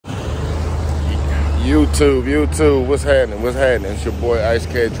YouTube, what's happening? What's happening? It's your boy Ice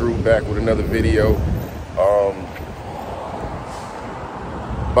Cat Drew back with another video.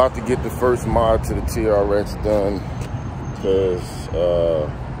 About to get the first mod to the TRX done because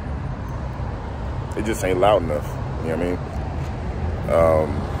it just ain't loud enough. You know what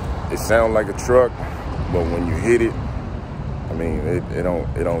I mean? It sounds like a truck, but when you hit it, I mean, it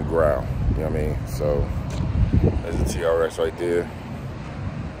don't growl. You know what I mean? So there's a TRX right there.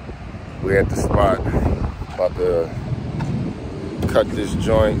 We're at the spot, about to cut this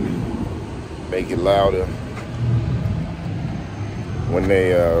joint, make it louder. When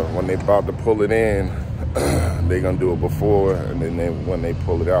they about to pull it in, they're gonna do it before, and then when they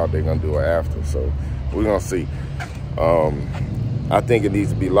pull it out, they're gonna do it after. So we're gonna see. I think it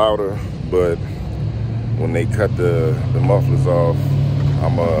needs to be louder, but when they cut the mufflers off,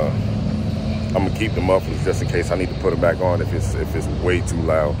 I'm gonna keep the mufflers just in case I need to put them back on if it's way too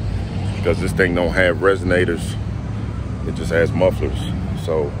loud. Because this thing don't have resonators, it just has mufflers.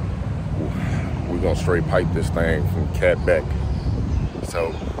 So we're gonna straight pipe this thing from cat back.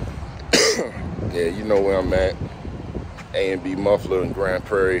 So yeah, you know where I'm at. A&B Muffler in Grand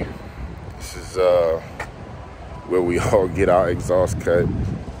Prairie. This is where we all get our exhaust cut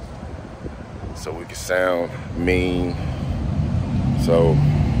so we can sound mean. So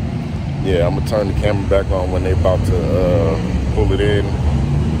yeah, I'm gonna turn the camera back on when they about to pull it in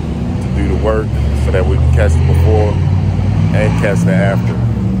to do the work so that we can catch it before and catch it after.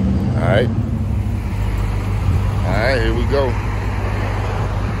 Alright, here we go.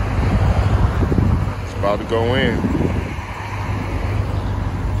 It's about to go in.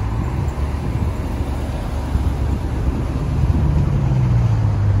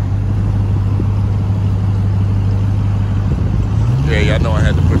 Yeah, y'all know I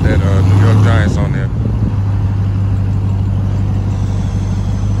had to put that New York Giants on there.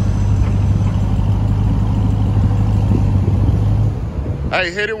 Hey,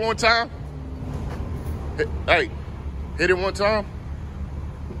 hit it one time. Hey, hit it one time.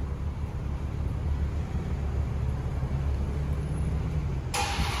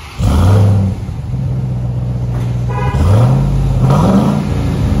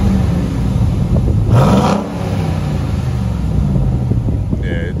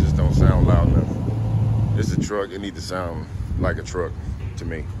 Yeah, it just don't sound loud enough. It's a truck. It needs to sound like a truck to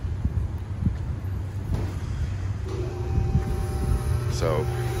me. So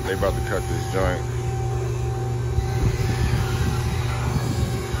they about to cut this joint.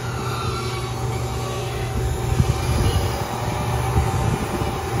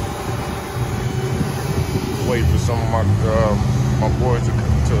 Wait for some of my boys to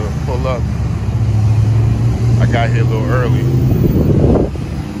pull up. I got here a little early,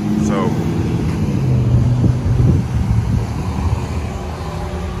 so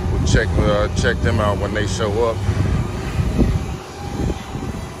we'll check them out when they show up.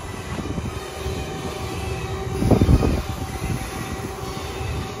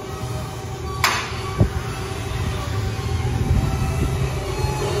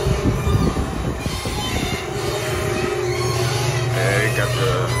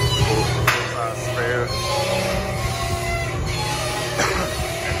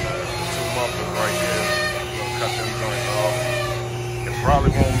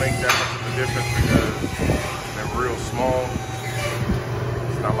 Probably won't make that much of a difference because they're real small.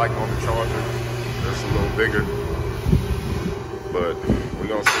 It's not like on the Charger. It's a little bigger. But we're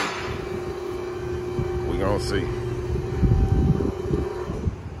gonna see. We're gonna see.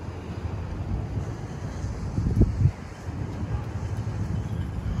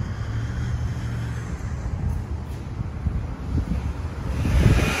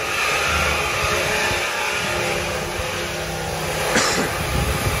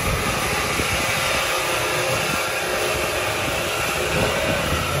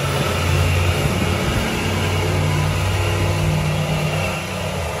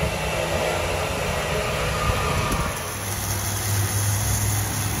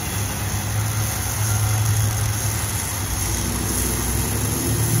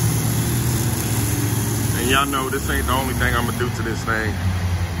 Y'all know this ain't the only thing I'm gonna do to this thing.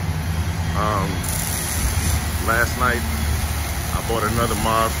 Last night I bought another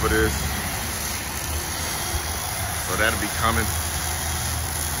mod for this, so that'll be coming.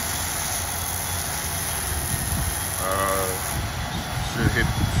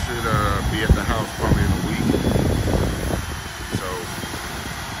 Should be at the house probably in a week. So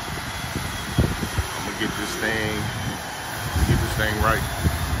I'm gonna get this thing right.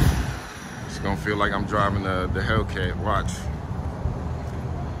 Gonna feel like I'm driving the Hellcat. Watch.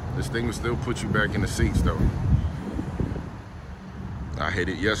 This thing will still put you back in the seats though. I hit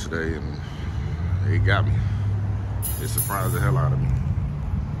it yesterday and It got me. It surprised the hell out of me.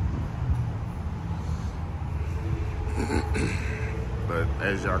 But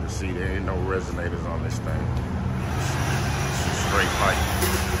as y'all can see, there ain't no resonators on this thing. It's a straight pipe.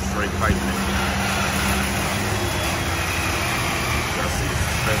 Straight pipe thing. Y'all see the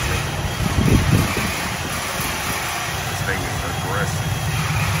suspension. This thing is aggressive.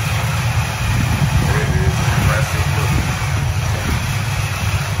 It is aggressive looking.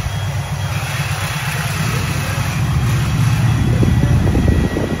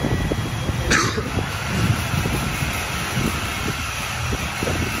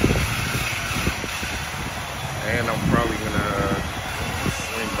 And I'm probably gonna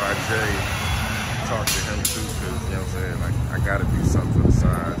swing by Jay, talk to him too, cause you know what I'm saying, like I gotta do something for the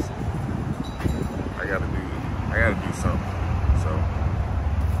size. I gotta do something. So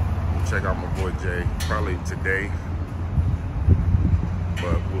check out my boy Jay, probably today,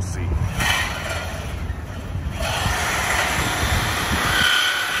 but we'll see.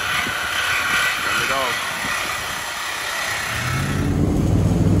 Turn it off.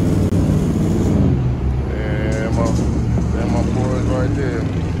 Right there.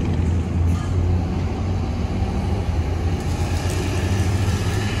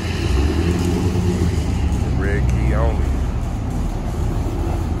 Red key only.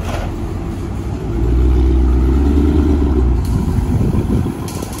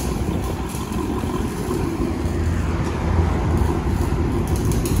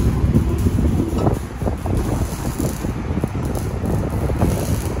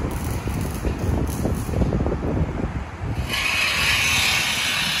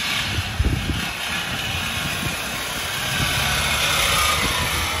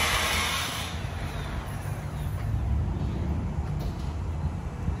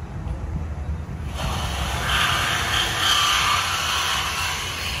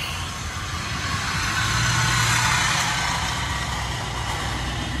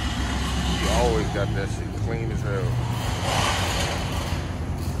 Always got that shit clean as hell.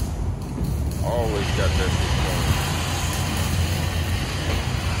 Always got that shit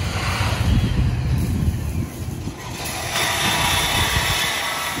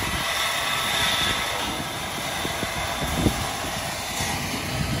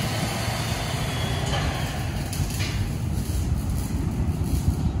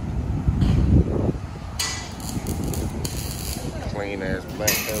clean ass black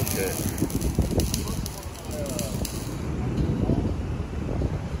Hellcat.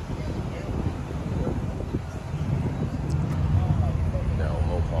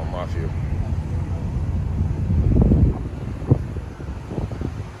 Mafia. It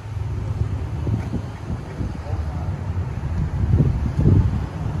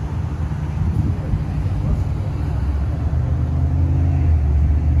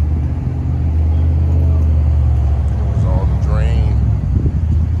was all the drain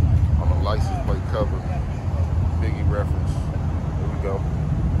on the license plate cover. Biggie reference. Here we go.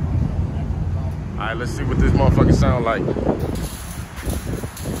 Alright, let's see what this motherfucker sound like.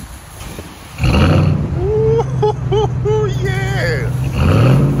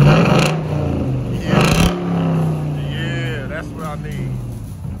 Yeah, that's what I need.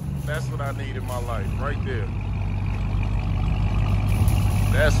 That's what I need in my life, right there.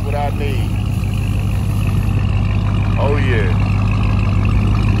 That's what I need. Oh yeah.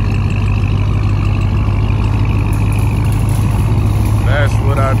 That's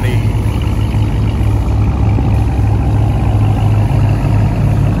what I need.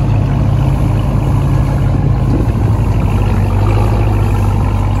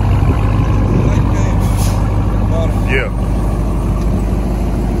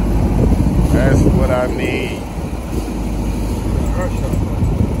 That's what I need.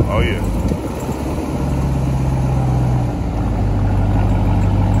 Oh yeah.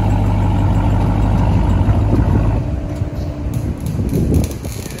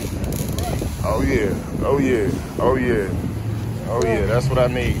 Oh yeah. Oh yeah. Oh yeah. Oh yeah. That's what I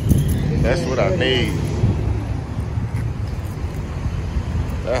need. That's what I need.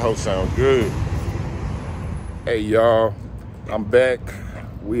 That hoe sound good. Hey y'all, I'm back.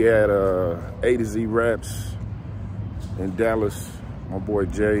 We had A to Z Wraps in Dallas. My boy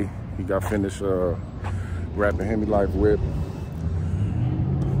Jay, he got finished wrapping Hemi Life whip.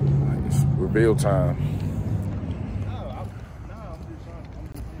 It's reveal time.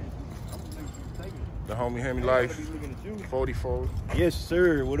 The homie Hemi Life 44. Yes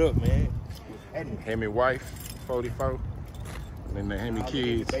sir, what up man? Hemi wife 44. And then the Hemi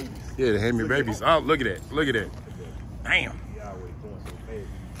kids. Yeah, the Hemi babies. Oh, look at that. Look at that. Damn.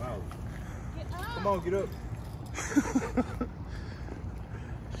 Come on, get up.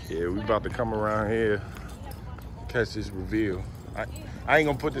 Yeah, we about to come around here, catch this reveal. I ain't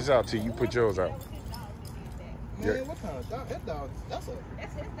gonna put this out till you put yours out. Man, yeah. What kind of dog? That dog, that's his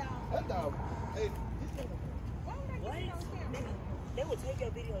dog. That dog, hey. What? They would take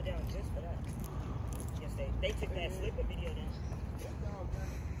your video down just for that. Yes, they took that slipper video down.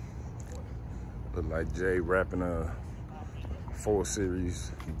 Look like Jay rapping a 4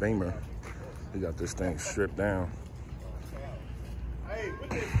 Series Beamer. He got this thing stripped down. Hey, put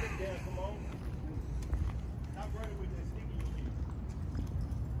that stick down, come on. Stop running with that stick in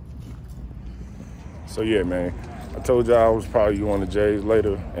your So yeah, man. I told y'all I was probably going to Jay's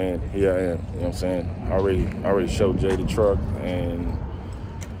later, and here I am. You know what I'm saying? I already showed Jay the truck, and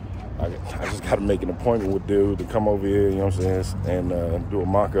I just got to make an appointment with dude to come over here. You know what I'm saying? And do a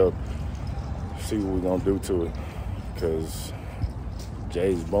mock-up, see what we're gonna do to it, because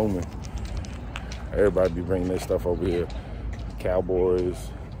Jay's booming. Everybody be bringing their stuff over here.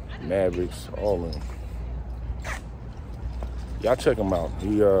 Cowboys, Mavericks, all of them. Y'all check him out.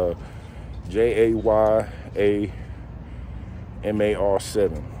 He JAYAMAR7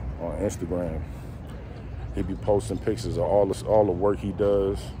 on Instagram. He be posting pictures of all the work he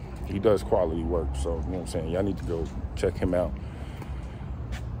does. He does quality work, so you know what I'm saying. Y'all need to go check him out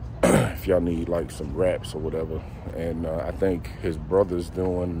if y'all need like some wraps or whatever. And I think his brother's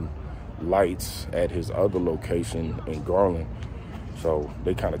doing lights at his other location in Garland, so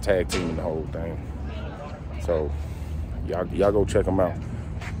they kind of tag teaming the whole thing. So y'all go check him out.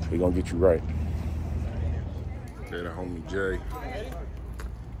 He gonna get you right. There, the homie Jay. Okay,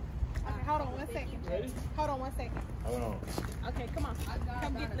 hold on 1 second. Ready? Hold on 1 second. Hold on. Okay, come on.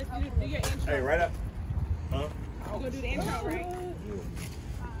 Come get, let's do your intro. Hey, right up. Huh? We're gonna do the intro, right?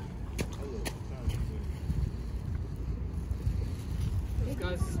 This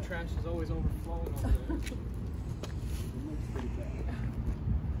guy's trash is always overflowing over there.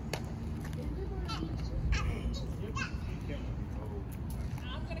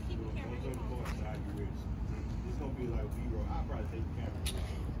 I'm gonna keep the camera. It's gonna be like B-roll. I'll probably take the camera.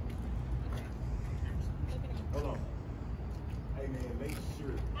 Hold on. Hey man, make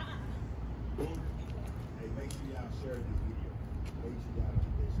sure. Hey, make sure y'all share this video. Make sure y'all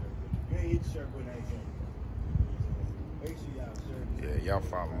hit that share button. You ain't hit the share button, I ain't saying. Make sure y'all share this. Yeah, y'all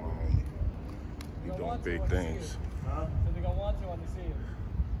follow my homie. He doing big things. Huh? So they're gonna want to when they see it.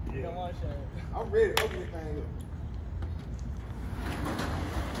 They're gonna want to share it. I'm ready. Open this thing up.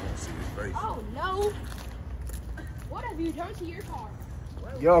 Wanna see his face? Oh no! What have you done to your car?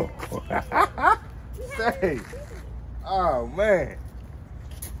 Yo. Say. Oh, man.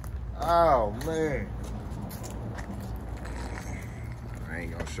 Oh, man. I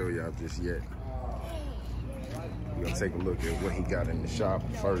ain't gonna show y'all this yet. We're gonna take a look at what he got in the shop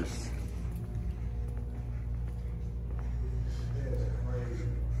first.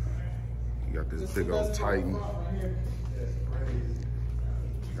 You got this big old Titan.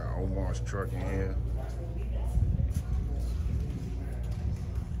 Got Omar's truck in here.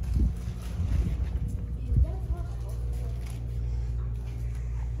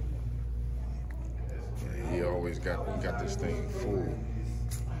 Yeah, he always got this thing full.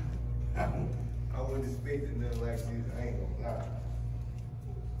 I wouldn't expect nothing like this. I ain't gonna lie.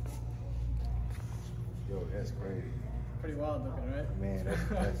 Yo, that's crazy. Pretty wild looking, right? Man,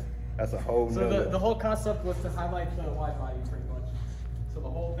 that's a whole So nother. the whole concept was to highlight the wide body pretty much. So the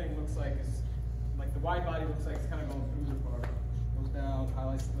whole thing looks like it's like the wide body looks like it's kind of going through the car. Goes down,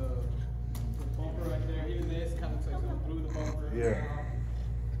 highlights the bumper right there. Even this kind of looks like it's going through the bumper. Yeah.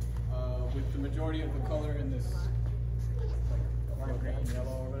 With the majority of the color in this like light green,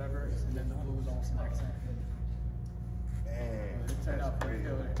 yellow, or whatever, and then the blue is almost an accent. Man, It turned out pretty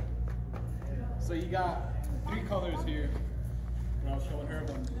killer. So you got 3 colors here. When I was showing her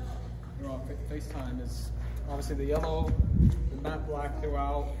when we were on FaceTime, is obviously the yellow, the matte black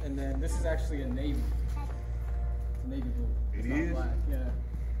throughout, and then this is actually a navy. It's a navy blue. It's not is? black. Yeah.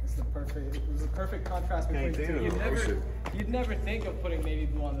 It's the perfect. It was a perfect contrast between the two. You'd never think of putting navy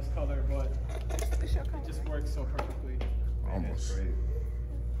blue on this color, but it just works so perfectly. Almost.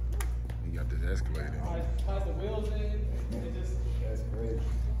 You got this Escalade in. Ties the wheels in. It just. that's crazy.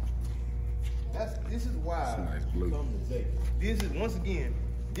 This is why. It's a nice blue. This is once again.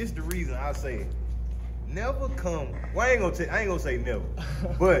 This is the reason I say never come. Well, I ain't gonna say never,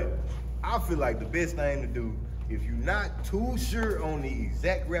 but I feel like the best thing to do if you're not too sure on the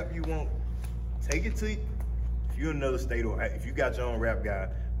exact wrap you want, take it to. If you're in another state or if you got your own wrap guy,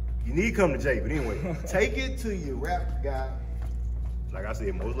 you need to come to Jay. But anyway, take it to your wrap guy. Like I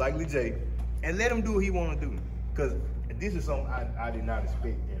said, most likely Jay, and let him do what he want to do. Cause this is something I did not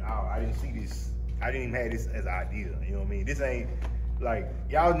expect at all. I didn't see this. I didn't even have this as an idea. You know what I mean? This ain't Like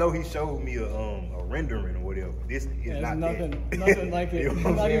y'all know, he showed me a rendering or whatever. This is Yeah, not nothing, that. nothing like it. You know what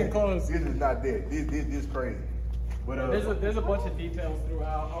I'm Not even saying? close. This is not that. This crazy. But There's a bunch of details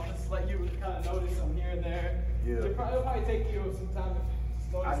throughout. I'll just let you kind of notice them here and there. Yeah. It'll probably take you some time to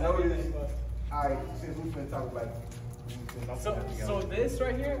notice I noticed. everything, but. All right, since we've been talking like. So this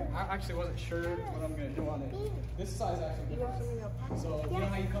right here, I actually wasn't sure what I'm gonna do on it. This size actually different. So you know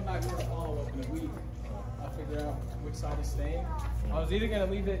how you come back for a follow-up in a week, I figure out which side is staying. I was either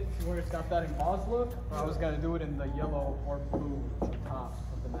gonna leave it where it's got that embossed look, or I was gonna do it in the yellow or blue top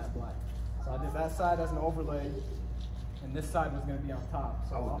of the matte black. So I did that side as an overlay, and this side was gonna be on top.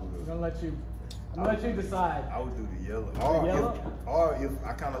 So I'm gonna let you decide. I would do the yellow. Yellow? If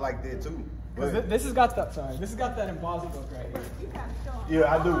I kind of like that too. Because this has got that, this has got that embossed look right here.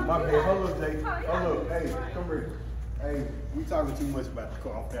 Yeah, I do. My bad. Hold up, Jake. Hold up. Hey, come here. Hey, we talking too much about the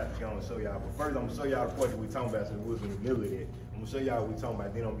car. I'm going to go and show y'all. But first, I'm going to show y'all the part that we talking about, so we was in the middle of that. I'm going to show y'all what we talking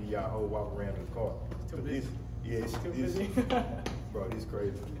about. Then I'm going to give y'all a whole walk around the car. It's too busy. Bro, this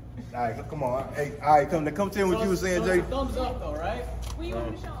crazy. All right, come on. Hey, all right, come tell me what you were saying, Jay. It's a thumbs up, though, right? What do you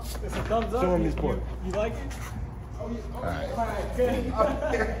want me to show 'em? It's a thumbs up. Show him this part. You like it? All Alright, good.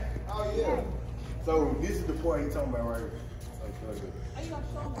 Oh, yeah. So, this is the part he's talking about right here. Are you gonna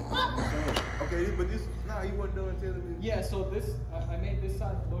show me? Okay, but this, you wasn't doing telling me. Yeah, so this, I made this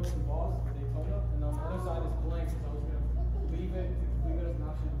side look embossed for Daytona, and on the other side is blank, so I was going to leave it as an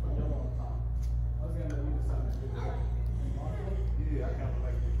option to put yellow on top. I was going to leave this side. Yeah, I kind of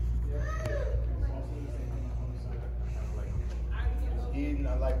like it. Yeah. It's also the same thing on the side. I kind of like it. Hidden,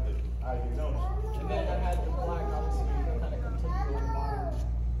 I like the Arizona. And then I had the black, obviously, kind of continue on the bottom.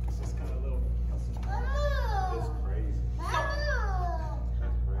 It's just kind of a little custom. That's crazy. That's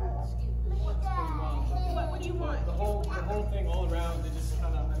crazy. What do you want? The whole thing all around, it just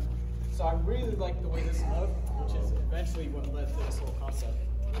kind of. So I really like the way this looked, which is eventually what led to this whole concept.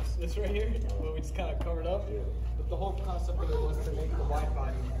 This right here, where we just kind of covered up. Yeah. But the whole concept of it was to make the wide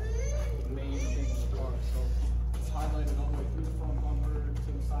body the main thing of the car. So it's highlighted all the way through the front bumper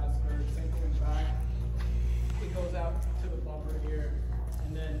to the side skirt, same thing in the back. It goes out to the bumper here,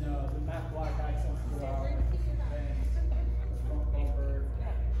 and then the matte black accents go out, and the front bumper,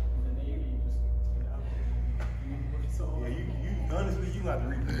 and the navy just out. So Yeah, you honestly, you got to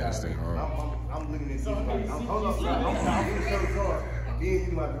read the guy. That's the hard. I'm looking at you. So, I'm okay, hold you up, see- I'm going to show the car. Then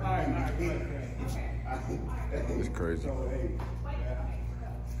you might It's crazy. So, hey,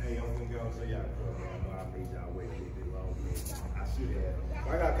 I'm going to go and show y'all the car. I know I made y'all wait a little bit long. I should have.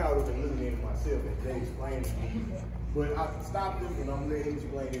 I got caught up in looking at it myself and Jay explained to me. But I stopped him and I'm letting him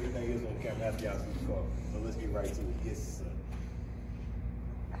explain everything else on camera after y'all see the car. So let's get right to it. Yes, sir.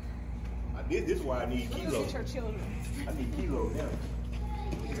 This is why I need Kilo. Get your children. I need Kilo now.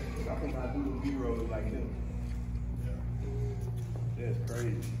 I cannot do the B-rolls like them. That's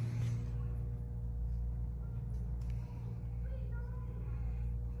crazy.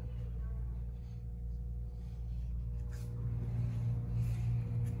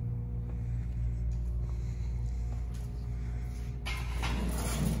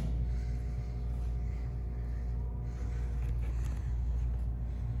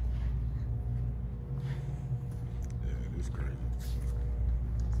 It's crazy. it's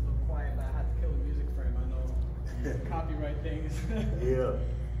a little quiet, but I had to kill the music frame. I know copyright things. Yeah.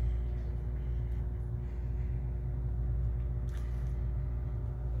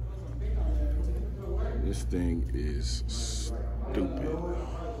 This thing is stupid.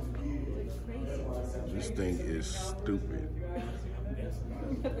 This thing is stupid.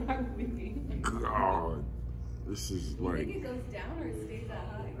 God, this is You like. think it goes down or it stays that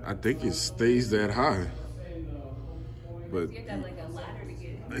high? I think it stays that high. But You have to have like a ladder to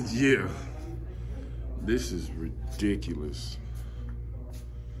get it. yeah, this is ridiculous.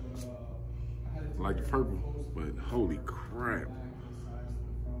 Like the purple, but holy crap.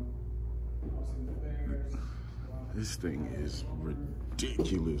 This thing is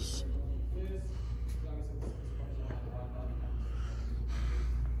ridiculous.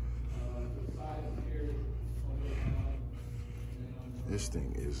 This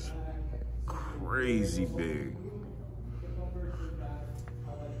thing is crazy big.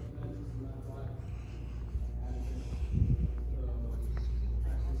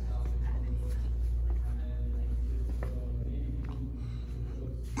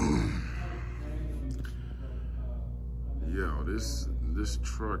 Yo, this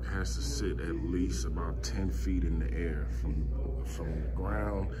truck has to sit at least about 10 feet in the air from the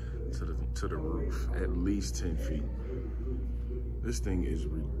ground to the roof. At least 10 feet. This thing is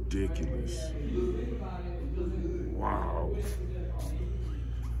ridiculous. Wow.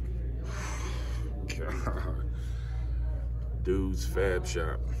 God. Dude's Fab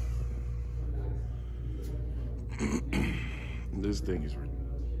Shop. This thing is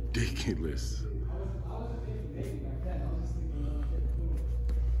ridiculous.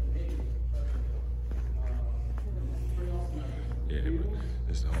 Yeah, but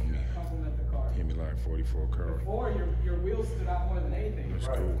this homie. Hit me like 44 car. Before, your wheels stood out more than anything. That's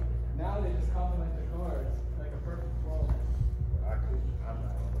cool. Now they just complement the car. It's like a perfect flow. I'm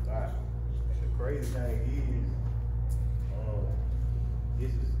not gonna lie. And the crazy thing is,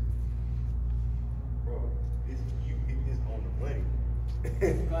 this is, bro, you hit this on the money.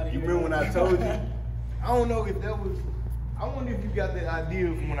 You remember when I told you? I don't know if that was. I wonder if you got that idea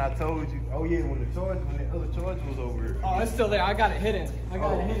from when I told you. Oh yeah, when the other charge was over here. Oh, it's still there. I got it hidden. It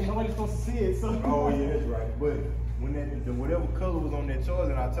hidden. Nobody's supposed to see it. So. Oh yeah, that's right. But when whatever color was on that charge,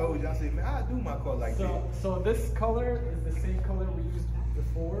 and I told you, I said, man, I do my car like that. So this color is the same color we used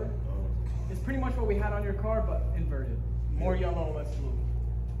before. It's pretty much what we had on your car, but inverted. More yellow, less blue.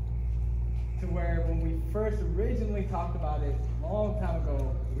 To where when we first originally talked about it a long time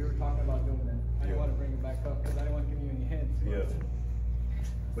ago, we were talking about doing it. I didn't want to bring it back up because I didn't want to give you any hints.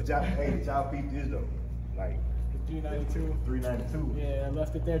 But y'all peep this though, like the 392. 392. Yeah, I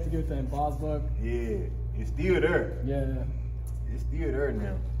left it there to give it to the boss book. Yeah, it's still there. Yeah. It's still there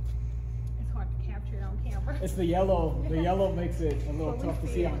now. It's hard to capture it on camera. It's the yellow. The yellow makes it a little tough to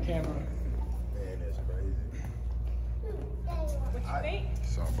see on camera. Man, that's crazy. What you think?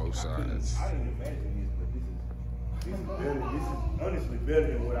 It's on both sides. I didn't imagine this, but this is better. This is honestly better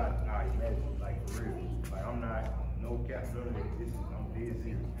than what I imagined. Like for real. Like I'm not no cap none of it. I'm dead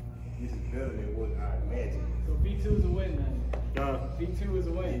serious. This is better than what I imagined. So V2 is a win, man. V2 is a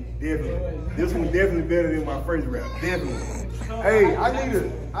win. Definitely. This one's definitely better than my first rap. Definitely. Hey, I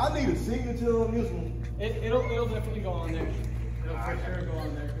need a signature on this one. It'll definitely go on there. It'll for sure go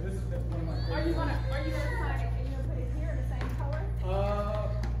on there. This is one of my favorites. Are you gonna sign it? Are you gonna put it here in the same color? I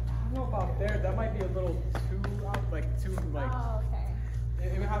don't know about there. That might be a little too out, Oh, okay.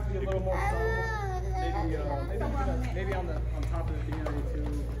 It would have to be a little more subtle. Maybe on top of the area too,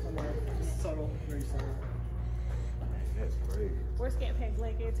 somewhere just subtle, very subtle. That's crazy. Where's Scat Pack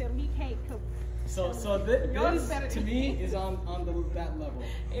Black at? Tell him he can't cook. So this to me is on that level.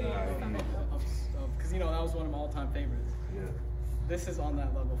 It is. Because that was one of my all-time favorites. Yeah. This is on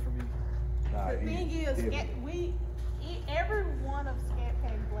that level for me. Nah, The thing is, every one of Scat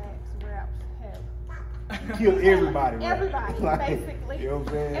Pack Black's raps have kill everybody, right? everybody, Like, basically. You know what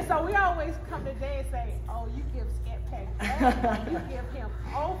I'm saying? And so we always come today and say, oh, you give Scat Pack Black, you give him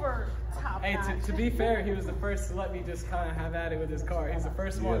over top Hey, notch. to be fair, he was the first to let me just kind of have at it with his car. He's the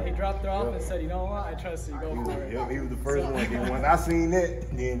first one. He dropped it off and said, you know what, I trust you, go for it. He was the first one. Then when I seen that,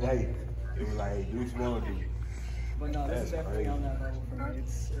 then hey, it was like, hey, do what you want to do. But no, this That's is definitely crazy. on that level for me.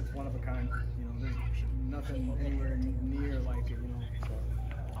 It's one of a kind. There's nothing anywhere near like it. So.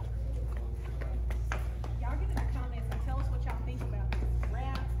 Y'all get in the comments and tell us what y'all think about this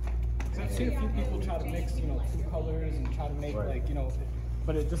rap. So I've seen a few people try to mix, two colors and try to make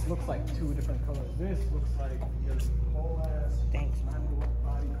but it just looks like two different colors. This looks like this whole ass manual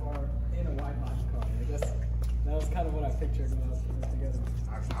body car in a wide body car. I guess that was kind of what I pictured when I was putting this together.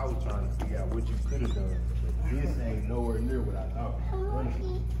 I was trying to figure out what you could have done, but this ain't nowhere near what I thought.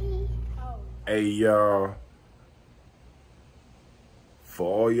 Honestly. Hey y'all, for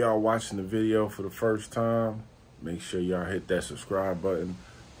all y'all watching the video for the first time, make sure y'all hit that subscribe button,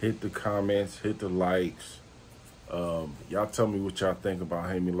 hit the comments, hit the likes. Y'all tell me what y'all think about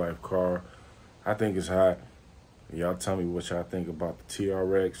Hammy Life car. I think it's hot. Y'all tell me what y'all think about the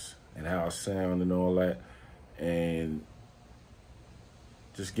TRX and how it sound and all that. And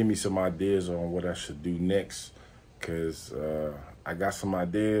just give me some ideas on what I should do next, because I got some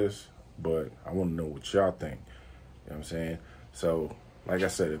ideas, but I want to know what y'all think. You know what I'm saying? So, like I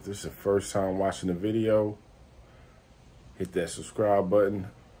said, if this is the first time watching the video, hit that subscribe button.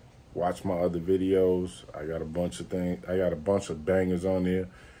 Watch my other videos. I got a bunch of things. I got a bunch of bangers on there.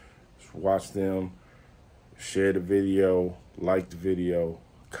 Just watch them. Share the video. Like the video.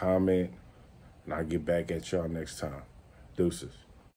 Comment. And I'll get back at y'all next time. Deuces.